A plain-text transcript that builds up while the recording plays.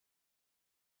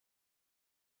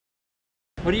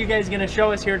What are you guys going to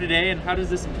show us here today, and how does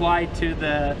this apply to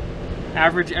the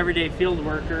average everyday field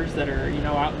workers that are, you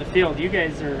know, out in the field? You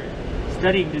guys are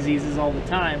studying diseases all the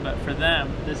time, but for them,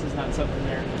 this is not something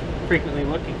they're frequently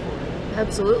looking for.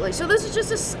 Absolutely. So this is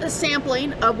just a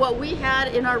sampling of what we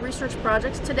had in our research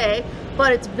projects today,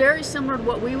 but it's very similar to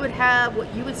what we would have,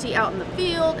 what you would see out in the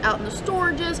field, out in the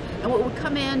storages, and what would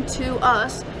come in to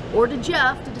us or to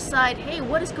Jeff to decide, hey,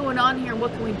 what is going on here and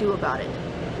what can we do about it?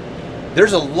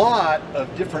 There's a lot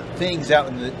of different things out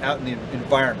in the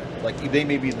environment. Like they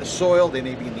may be in the soil, they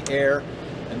may be in the air,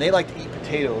 and they like to eat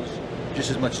potatoes just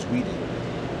as much as we do.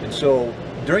 And so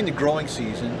during the growing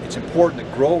season, it's important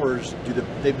that growers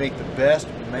they make the best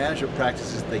management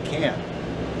practices they can.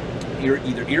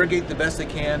 Either irrigate the best they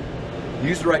can,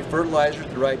 use the right fertilizers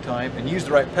at the right time, and use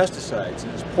the right pesticides.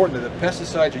 And it's important that the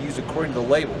pesticides are used according to the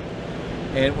label.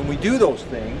 And when we do those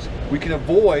things, we can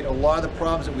avoid a lot of the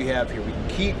problems that we have here. We can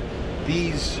keep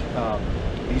these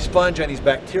fungi and these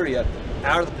bacteria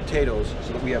out of the potatoes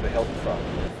so that we have a healthy crop.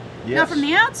 Yes. Now from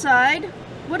the outside,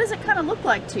 what does it kind of look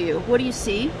like to you? What do you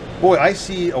see? Boy, I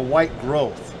see a white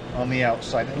growth on the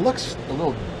outside. It looks a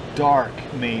little dark,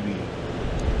 maybe.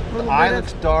 The eye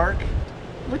looks dark.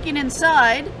 Looking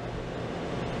inside,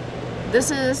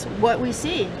 this is what we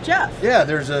see. Jeff? Yeah,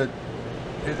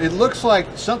 it looks like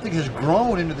something has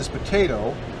grown into this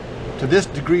potato to this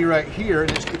degree right here,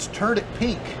 and it's turned it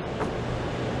pink.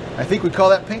 I think we call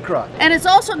that pink rot. And it's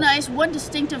also nice, one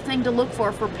distinctive thing to look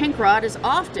for pink rot is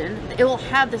often it will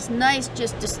have this nice,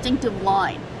 just distinctive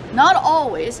line. Not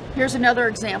always. Here's another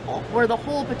example where the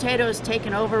whole potato is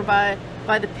taken over by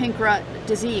the pink rot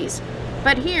disease.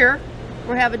 But here,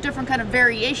 we have a different kind of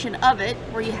variation of it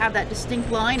where you have that distinct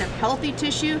line of healthy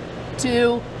tissue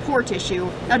to poor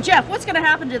tissue. Now, Jeff, what's going to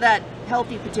happen to that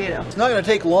healthy potato? It's not going to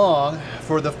take long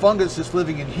for the fungus that's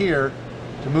living in here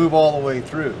to move all the way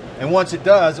through. And once it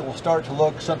does, it will start to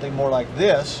look something more like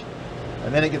this,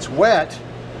 and then it gets wet,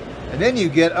 and then you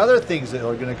get other things that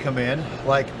are going to come in,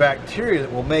 like bacteria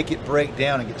that will make it break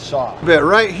down and get soft. But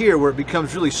right here where it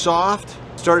becomes really soft,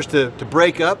 starts to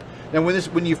break up. Now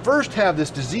when you first have this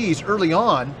disease early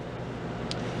on,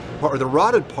 or the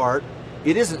rotted part,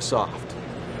 it isn't soft.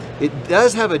 It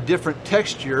does have a different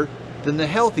texture than the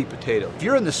healthy potato. If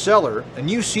you're in the cellar and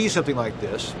you see something like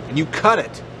this and you cut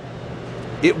it,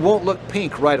 it won't look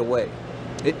pink right away.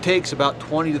 It takes about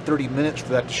 20 to 30 minutes for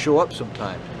that to show up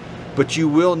sometimes. But you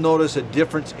will notice a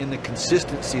difference in the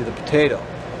consistency of the potato.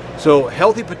 So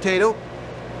healthy potato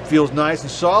feels nice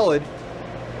and solid.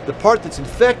 The part that's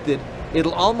infected,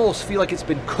 it'll almost feel like it's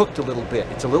been cooked a little bit.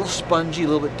 It's a little spongy, a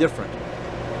little bit different.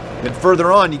 Then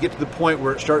further on, you get to the point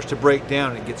where it starts to break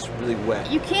down and it gets really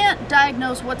wet. You can't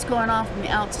diagnose what's going on from the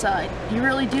outside. You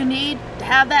really do need to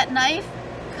have that knife,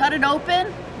 cut it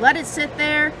open, let it sit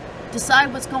there,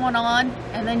 decide what's going on,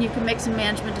 and then you can make some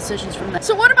management decisions from that.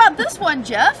 So what about this one,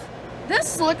 Jeff?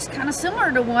 This looks kind of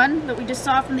similar to one that we just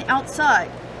saw from the outside.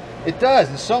 It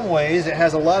does. In some ways, it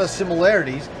has a lot of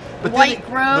similarities. But white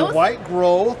growth. The white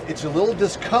growth, it's a little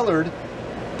discolored,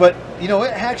 but you know,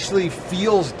 it actually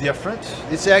feels different.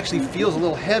 It actually feels a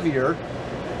little heavier.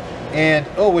 And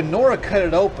oh, when Nora cut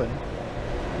it open,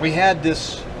 we had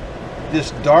this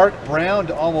dark brown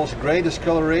to almost gray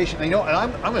discoloration. And, you know, and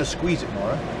I'm going to squeeze it,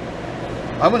 Nora.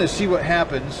 I'm going to see what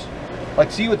happens.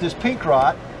 Like, see with this pink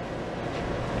rot,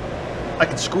 I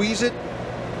can squeeze it,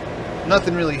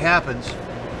 nothing really happens.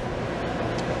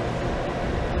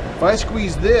 If I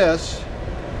squeeze this,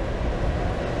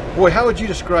 boy, how would you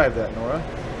describe that, Nora?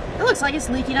 It looks like it's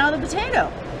leaking out of the potato.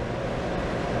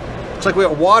 It's like we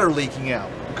have water leaking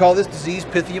out. We call this disease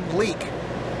Pythium leak.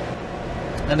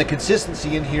 And the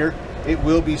consistency in here, it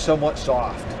will be somewhat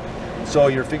soft. So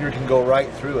your finger can go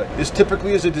right through it. This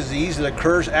typically is a disease that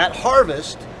occurs at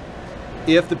harvest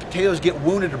if the potatoes get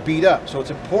wounded or beat up. So it's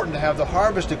important to have the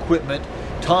harvest equipment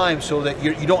timed so that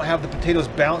you don't have the potatoes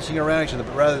bouncing around each other,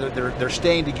 but rather they're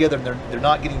staying together and they're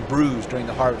not getting bruised during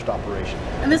the harvest operation.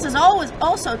 And this is always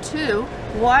also too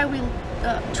why we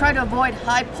try to avoid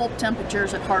high pulp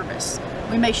temperatures at harvest.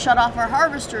 We may shut off our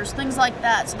harvesters, things like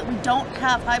that, so that we don't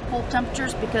have high pulp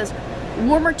temperatures, because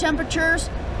warmer temperatures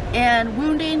and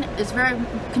wounding is very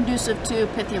conducive to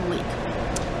Pythium leak.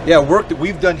 Yeah, work that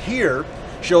we've done here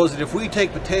shows that if we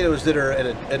take potatoes that are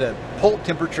at a pulp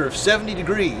temperature of 70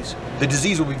 degrees, the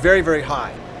disease will be very, very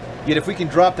high. Yet if we can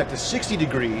drop that to 60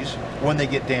 degrees when they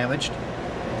get damaged,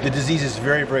 the disease is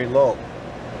very, very low.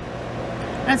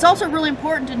 And it's also really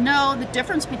important to know the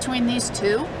difference between these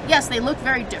two. Yes, they look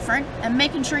very different, and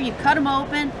making sure you cut them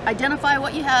open, identify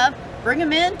what you have, bring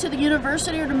them in to the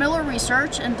university or to Miller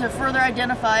Research and to further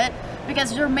identify it,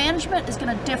 because your management is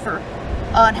going to differ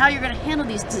on how you're going to handle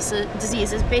these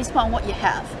diseases based upon what you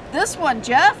have. This one,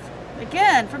 Jeff,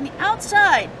 again, from the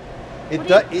outside.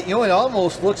 It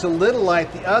almost looks a little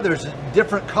like the others, a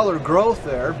different color growth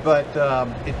there, but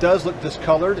it does look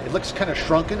discolored. It looks kind of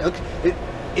shrunken.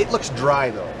 It looks dry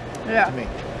though, to me.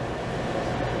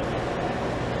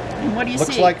 And what do you see?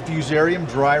 Looks like Fusarium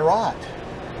Dry Rot.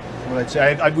 What I'd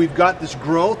say, we've got this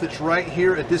growth that's right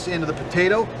here at this end of the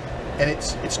potato, and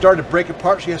it's started to break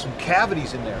apart. So you have some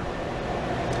cavities in there.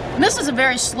 And this is a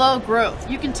very slow growth.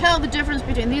 You can tell the difference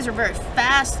between these are very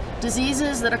fast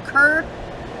diseases that occur.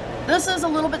 This is a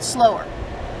little bit slower.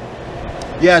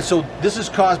 Yeah, so this is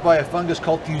caused by a fungus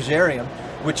called Fusarium,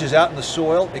 which is out in the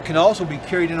soil. It can also be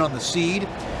carried in on the seed.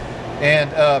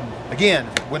 And again,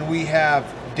 when we have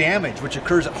damage, which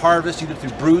occurs at harvest, either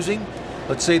through bruising,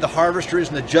 let's say the harvester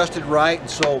isn't adjusted right, and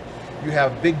so you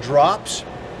have big drops,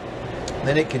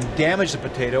 then it can damage the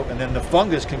potato, and then the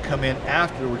fungus can come in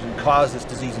afterwards and cause this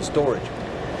disease in storage.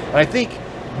 And I think,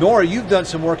 Nora, you've done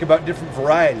some work about different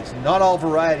varieties. Not all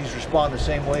varieties respond the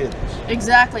same way to this.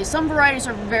 Exactly. Some varieties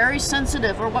are very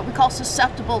sensitive, or what we call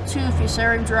susceptible to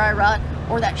Fusarium Dry Rot,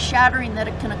 or that shattering that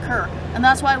it can occur. And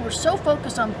that's why we're so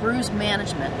focused on bruise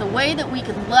management. The way that we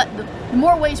can the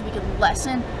more ways we can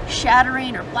lessen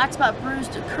shattering or black spot bruise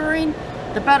occurring,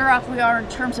 the better off we are in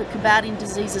terms of combating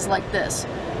diseases like this.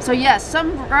 So yes,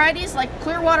 some varieties like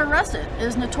Clearwater Russet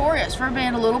is notorious for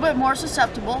being a little bit more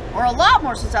susceptible, or a lot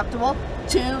more susceptible,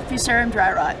 to Fusarium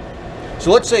Dry Rot.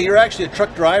 So let's say you're actually a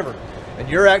truck driver and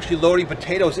you're actually loading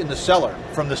potatoes in the cellar,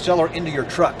 from the cellar into your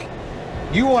truck.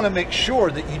 You want to make sure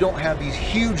that you don't have these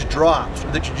huge drops,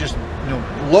 or that you're just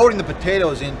loading the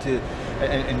potatoes into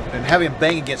and having them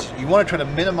bang against it. You want to try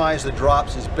to minimize the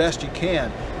drops as best you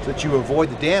can so that you avoid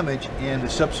the damage and the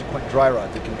subsequent dry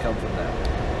rot that can come from that.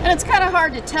 And it's kind of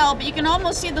hard to tell, but you can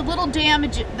almost see the little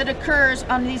damage that occurs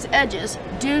on these edges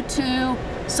due to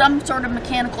some sort of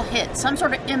mechanical hit, some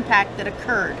sort of impact that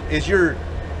occurred. As you're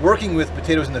working with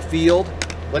potatoes in the field,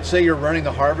 let's say you're running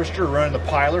the harvester, running the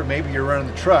piler, maybe you're running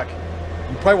the truck,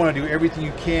 you probably want to do everything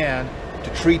you can to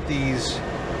treat these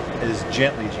as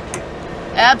gently as you can.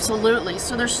 Absolutely.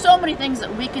 So there's so many things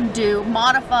that we can do,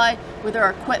 modify with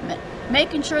our equipment.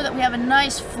 Making sure that we have a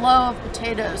nice flow of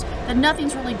potatoes, that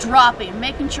nothing's really dropping,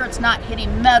 making sure it's not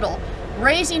hitting metal,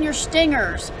 raising your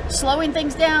stingers, slowing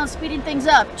things down, speeding things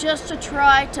up, just to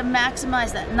try to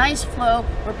maximize that nice flow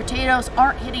where potatoes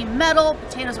aren't hitting metal,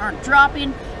 potatoes aren't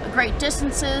dropping at great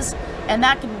distances, and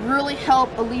that can really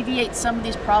help alleviate some of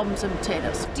these problems in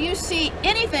potatoes. Do you see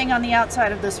anything on the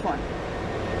outside of this one?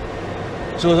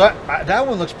 So that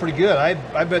one looks pretty good.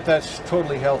 I bet that's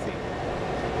totally healthy.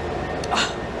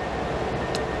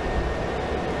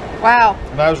 Wow.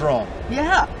 And I was wrong.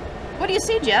 Yeah. What do you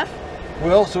see, Jeff?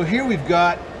 Well, so here we've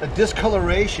got a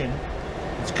discoloration.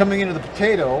 It's coming into the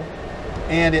potato,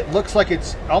 and it looks like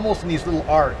it's almost in these little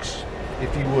arcs,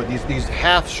 if you would, these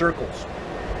half circles.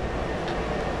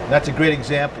 And that's a great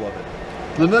example of it.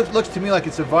 It looks to me like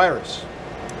it's a virus.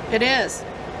 It is.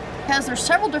 Because there's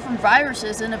several different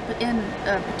viruses in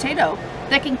a potato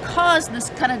that can cause this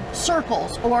kind of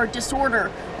circles or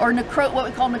disorder or what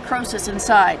we call necrosis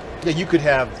inside. Yeah, you could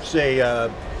have, say,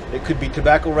 it could be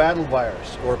tobacco rattle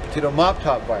virus or potato mop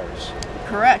top virus.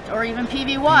 Correct, or even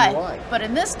PVY. But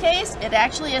in this case, it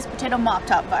actually is potato mop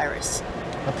top virus.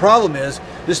 The problem is,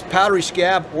 this powdery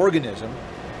scab organism,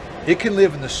 it can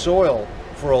live in the soil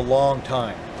for a long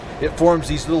time. It forms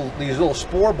these little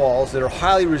spore balls that are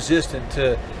highly resistant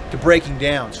to breaking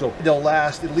down. So they'll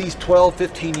last at least 12,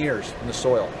 15 years in the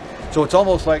soil. So it's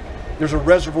almost like there's a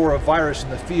reservoir of virus in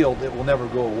the field that will never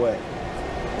go away.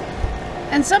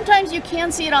 And sometimes you can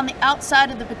see it on the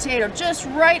outside of the potato, just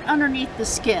right underneath the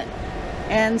skin.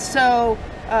 And so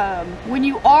when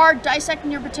you are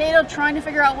dissecting your potato, trying to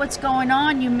figure out what's going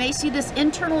on, you may see this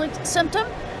internal symptom,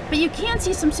 but you can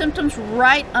see some symptoms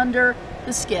right under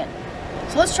the skin.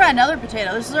 So let's try another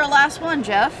potato. This is our last one,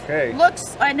 Jeff. Okay.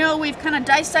 Looks, I know we've kind of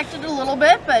dissected it a little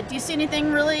bit, but do you see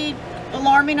anything really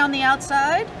alarming on the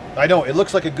outside? I know, it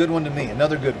looks like a good one to me,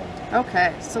 another good one.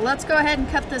 Okay, so let's go ahead and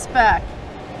cut this back.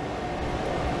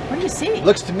 What do you see? It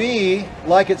looks to me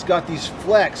like it's got these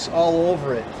flecks all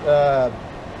over it.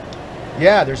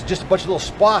 Yeah, there's just a bunch of little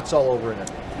spots all over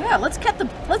it. Yeah, let's cut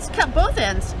both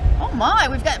ends. Oh my,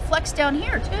 we've got flecks down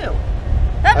here too.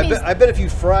 That means I bet if you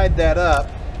fried that up,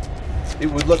 it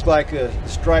would look like the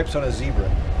stripes on a zebra.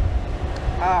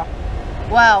 Ah,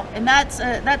 wow, and that's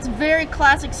a very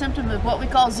classic symptom of what we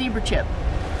call zebra chip.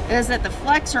 Is that the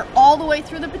flecks are all the way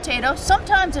through the potato.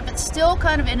 Sometimes if it's still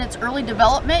kind of in its early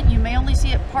development, you may only see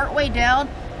it part way down,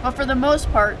 but for the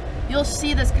most part, you'll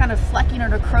see this kind of flecking or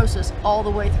necrosis all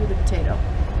the way through the potato.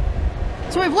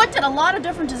 So we've looked at a lot of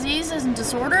different diseases and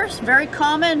disorders, very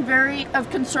common, very of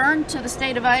concern to the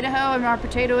state of Idaho and our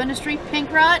potato industry. Pink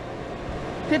rot,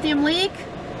 pythium leak,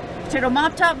 potato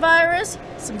mop top virus,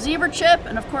 some zebra chip,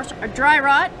 and of course our dry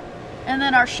rot, and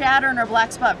then our shatter and our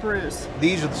black spot bruise.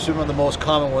 These are some of the most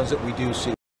common ones that we do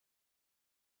see.